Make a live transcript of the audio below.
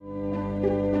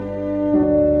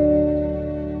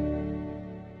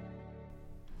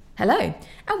Hello,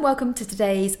 and welcome to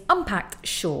today's Unpacked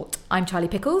Short. I'm Charlie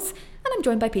Pickles, and I'm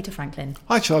joined by Peter Franklin.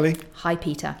 Hi, Charlie. Hi,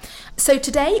 Peter. So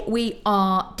today we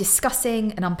are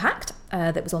discussing an Unpacked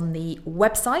that was on the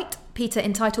website, Peter,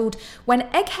 entitled When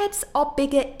Eggheads Are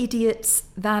Bigger Idiots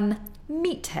Than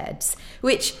Meatheads,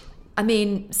 which, I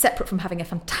mean, separate from having a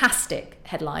fantastic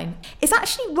headline, is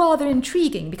actually rather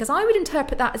intriguing because I would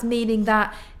interpret that as meaning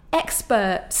that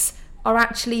experts are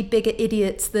actually bigger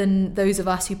idiots than those of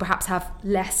us who perhaps have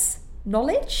less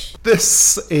knowledge?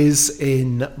 This is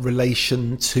in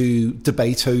relation to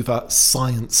debate over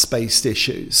science-based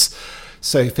issues.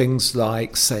 So things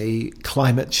like, say,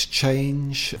 climate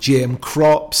change, GM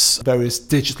crops, various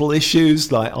digital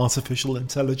issues like artificial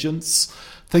intelligence,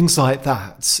 things like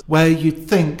that, where you'd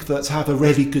think that to have a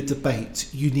really good debate,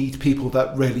 you need people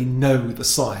that really know the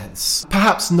science.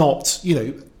 Perhaps not,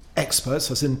 experts,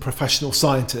 as in professional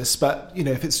scientists, but,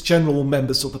 if it's general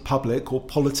members of the public or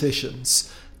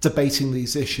politicians debating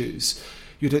these issues,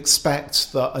 you'd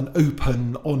expect that an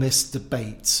open, honest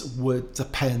debate would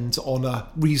depend on a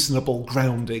reasonable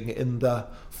grounding in the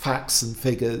facts and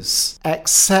figures,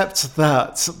 except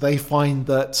that they find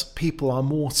that people are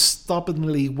more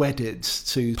stubbornly wedded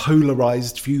to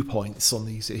polarised viewpoints on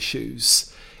these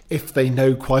issues if they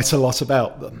know quite a lot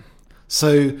about them.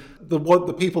 So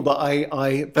the people that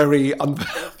I very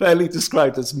unfairly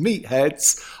described as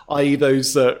meatheads, i.e.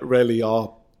 those that really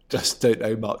just don't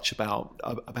know much about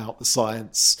the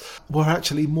science, were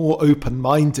actually more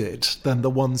open-minded than the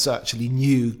ones that actually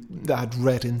knew, that had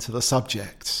read into the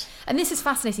subject. And this is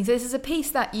fascinating. So this is a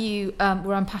piece that you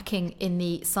were unpacking in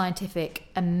the Scientific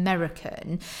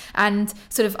American. And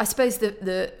sort of, I suppose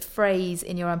the phrase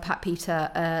in your unpack, Peter,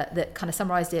 that kind of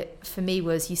summarised it for me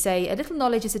was, you say, a little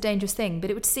knowledge is a dangerous thing, but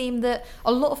it would seem that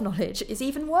a lot of knowledge is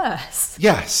even worse.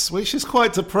 Yes, which is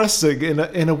quite depressing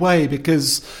in a way,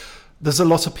 because there's a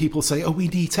lot of people say, we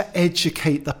need to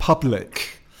educate the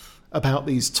public about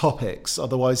these topics,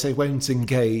 otherwise they won't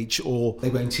engage, or they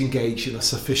won't engage in a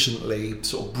sufficiently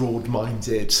sort of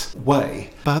broad-minded way.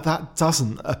 But that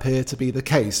doesn't appear to be the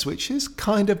case, which is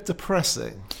kind of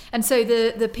depressing. And so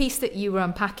the piece that you were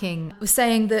unpacking was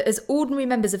saying that as ordinary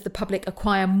members of the public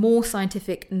acquire more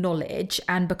scientific knowledge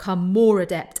and become more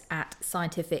adept at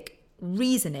scientific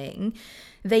reasoning,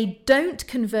 they don't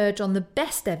converge on the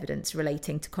best evidence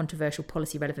relating to controversial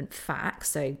policy relevant facts,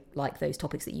 so like those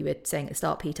topics that you were saying at the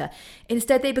start, Peter.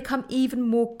 Instead, they become even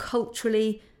more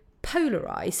culturally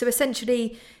polarised. So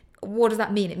essentially, what does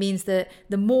that mean? It means that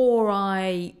the more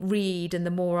I read and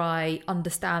the more I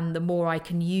understand, the more I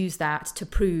can use that to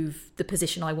prove the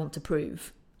position I want to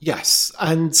prove. Yes,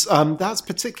 and that's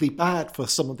particularly bad for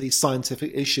some of these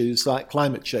scientific issues like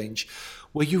climate change,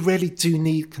 where you really do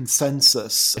need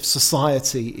consensus if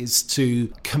society is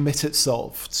to commit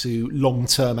itself to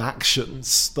long-term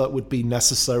actions that would be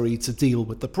necessary to deal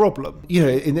with the problem.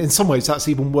 In some ways that's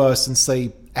even worse than,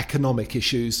 say, economic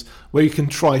issues, where you can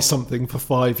try something for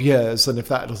 5 years, and if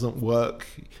that doesn't work,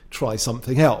 try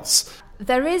something else.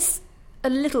 There is a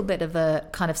little bit of a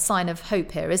kind of sign of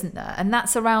hope here, isn't there? And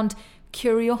that's around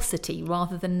curiosity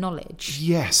rather than knowledge.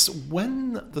 Yes,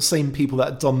 when the same people that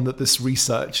had done this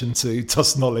research into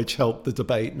does knowledge help the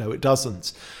debate? No, it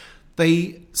doesn't.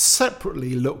 They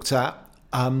separately looked at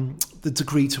the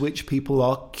degree to which people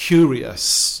are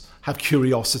curious, have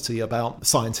curiosity about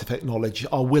scientific knowledge,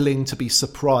 are willing to be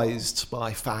surprised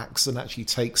by facts and actually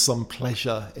take some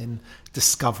pleasure in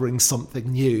discovering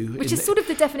something new. Which is sort of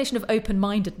the definition of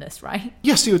open-mindedness, right?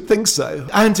 Yes, you would think so.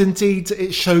 And indeed,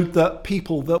 it showed that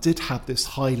people that did have this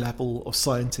high level of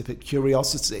scientific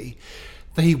curiosity,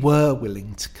 they were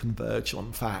willing to converge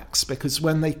on facts, because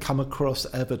when they come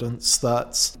across evidence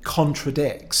that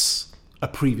contradicts a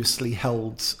previously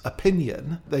held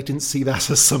opinion, they didn't see that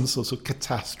as some sort of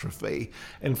catastrophe.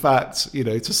 In fact,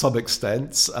 to some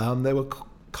extent, they were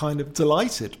kind of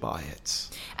delighted by it.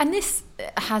 And this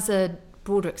has a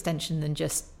broader extension than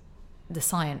just the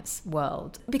science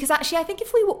world. Because actually, I think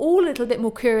if we were all a little bit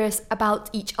more curious about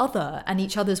each other and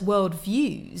each other's world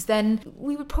views, then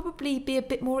we would probably be a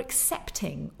bit more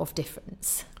accepting of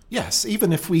difference. Yes,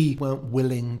 even if we weren't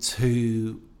willing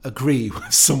to agree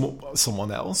with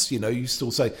someone else, you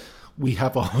still say we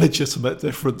have our legitimate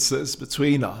differences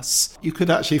between us. You could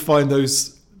actually find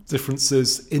those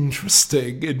differences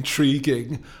interesting,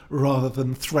 intriguing, rather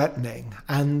than threatening.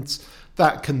 And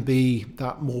that can be,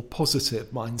 that more positive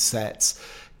mindset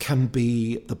can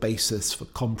be the basis for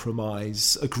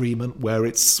compromise, agreement where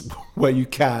you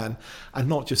can, and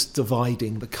not just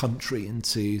dividing the country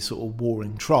into sort of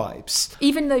warring tribes.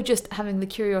 Even though just having the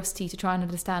curiosity to try and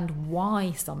understand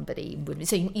why somebody would,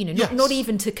 so Yes. not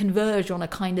even to converge on a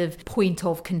kind of point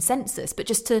of consensus, but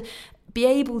just to be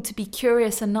able to be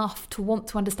curious enough to want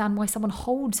to understand why someone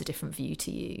holds a different view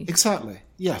to you. Exactly.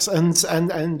 Yes,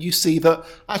 and you see that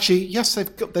actually, yes,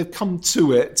 they've come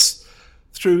to it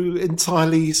through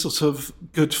entirely sort of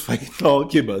good faith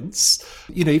arguments.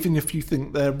 You know, even if you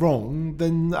think they're wrong,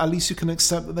 then at least you can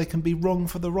accept that they can be wrong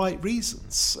for the right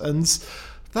reasons, and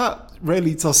that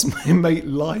really does make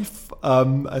life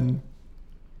and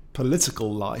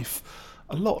political life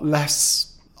a lot less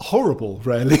horrible,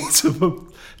 really,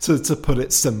 to put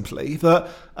it simply. That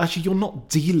actually you're not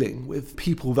dealing with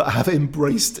people that have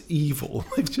embraced evil.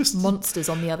 They've just monsters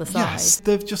on the other side. Yes,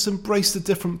 they've just embraced a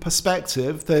different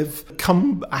perspective. They've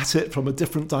come at it from a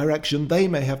different direction. They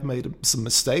may have made some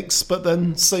mistakes, but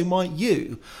then so might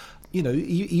you. You know,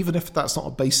 even if that's not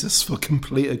a basis for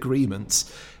complete agreement,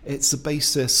 it's a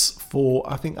basis for,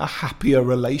 I think, a happier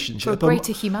relationship. For a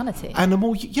greater humanity. And a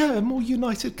more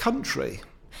united country.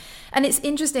 And it's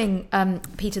interesting,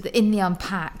 Peter, that in The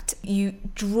Unpacked, you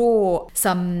draw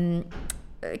some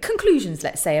conclusions,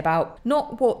 let's say, about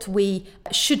not what we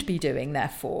should be doing,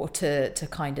 therefore, to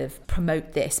kind of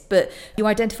promote this, but you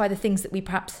identify the things that we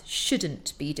perhaps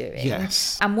shouldn't be doing.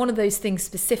 Yes. And one of those things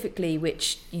specifically,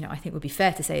 which, you know, I think would be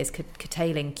fair to say is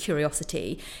curtailing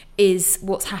curiosity, is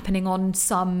what's happening on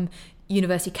some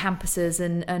university campuses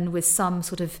and with some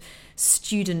sort of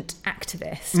student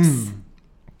activists.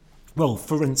 Well,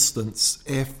 for instance,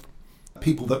 if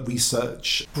people that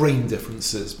research brain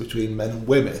differences between men and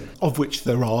women, of which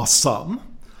there are some,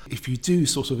 if you do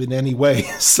sort of in any way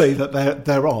say that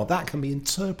there are, that can be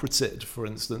interpreted, for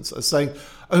instance, as saying,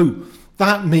 oh,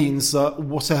 that means that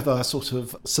whatever sort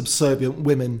of subservient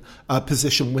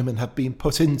position women have been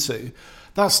put into,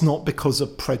 that's not because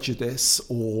of prejudice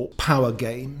or power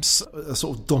games, a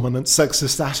sort of dominant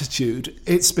sexist attitude.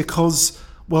 It's because,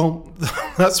 well,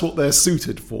 that's what they're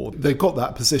suited for. They've got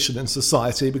that position in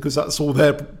society because that's all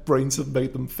their brains have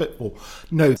made them fit for.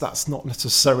 No, that's not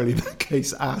necessarily the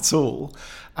case at all.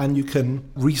 And you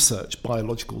can research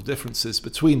biological differences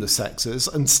between the sexes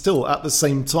and still, at the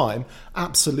same time,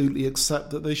 absolutely accept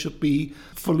that they should be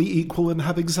fully equal and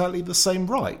have exactly the same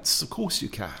rights. Of course you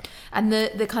can. And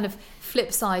the kind of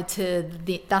flip side to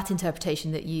that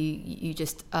interpretation that you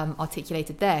just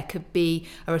articulated there could be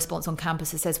a response on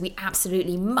campus that says we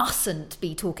absolutely mustn't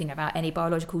be talking about any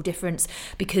biological difference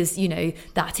because, you know,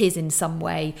 that is in some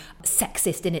way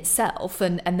sexist in itself,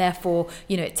 and therefore,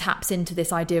 you know, it taps into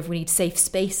this idea of we need safe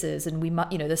spaces and we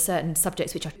must, you know, there's certain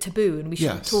subjects which are taboo and we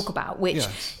shouldn't talk about, which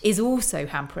is also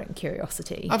hampering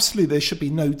curiosity. Absolutely, there should be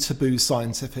no taboo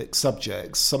scientific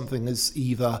subjects. Something is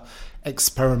either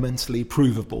experimentally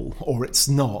provable or it's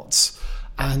not,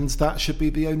 and that should be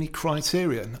the only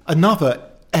criterion. Another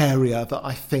area that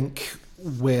I think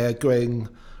we're going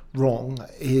wrong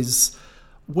is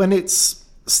when it's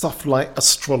stuff like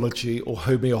astrology or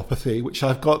homeopathy, which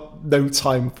I've got no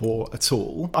time for at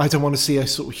all. I don't want to see a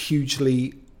huge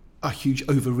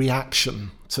overreaction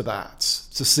to that,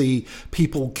 to see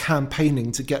people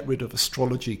campaigning to get rid of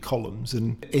astrology columns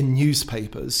in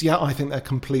newspapers. Yeah, I think they're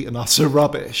complete and utter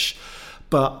rubbish.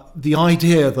 But the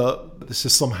idea that this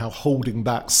is somehow holding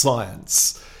back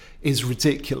science is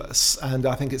ridiculous. And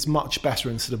I think it's much better,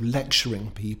 instead of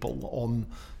lecturing people on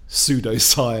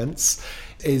pseudoscience,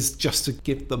 is just to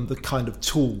give them the kind of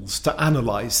tools to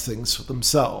analyse things for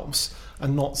themselves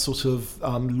and not sort of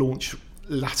launch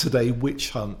latter-day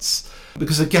witch hunts.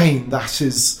 Because again, that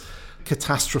is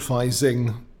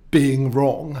catastrophising being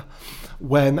wrong,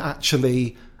 when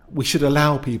actually we should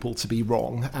allow people to be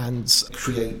wrong and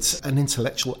create an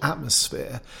intellectual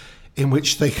atmosphere in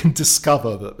which they can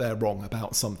discover that they're wrong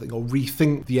about something or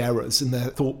rethink the errors in their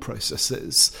thought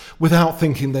processes without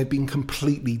thinking they've been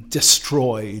completely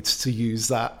destroyed, to use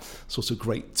that sort of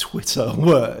great Twitter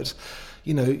word.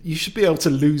 You know, you should be able to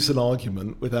lose an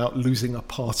argument without losing a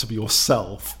part of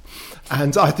yourself.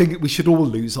 And I think we should all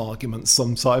lose arguments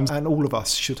sometimes, and all of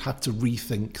us should have to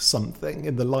rethink something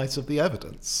in the light of the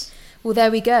evidence. Well,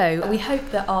 there we go. We hope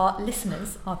that our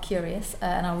listeners are curious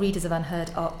and our readers of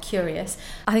Unheard are curious.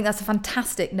 I think that's a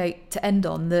fantastic note to end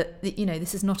on, that, you know,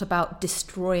 this is not about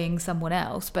destroying someone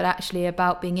else, but actually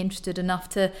about being interested enough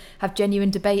to have genuine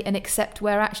debate and accept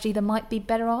where actually there might be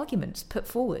better arguments put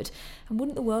forward. And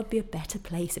wouldn't the world be a better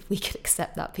place if we could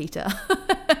accept that, Peter?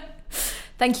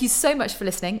 Thank you so much for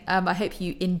listening. I hope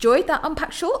you enjoyed that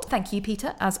Unpacked Short. Thank you,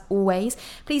 Peter, as always.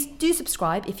 Please do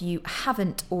subscribe if you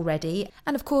haven't already.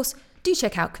 And of course, do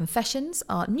check out Confessions,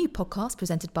 our new podcast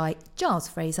presented by Giles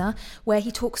Fraser, where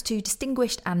he talks to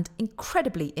distinguished and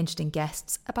incredibly interesting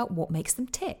guests about what makes them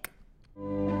tick.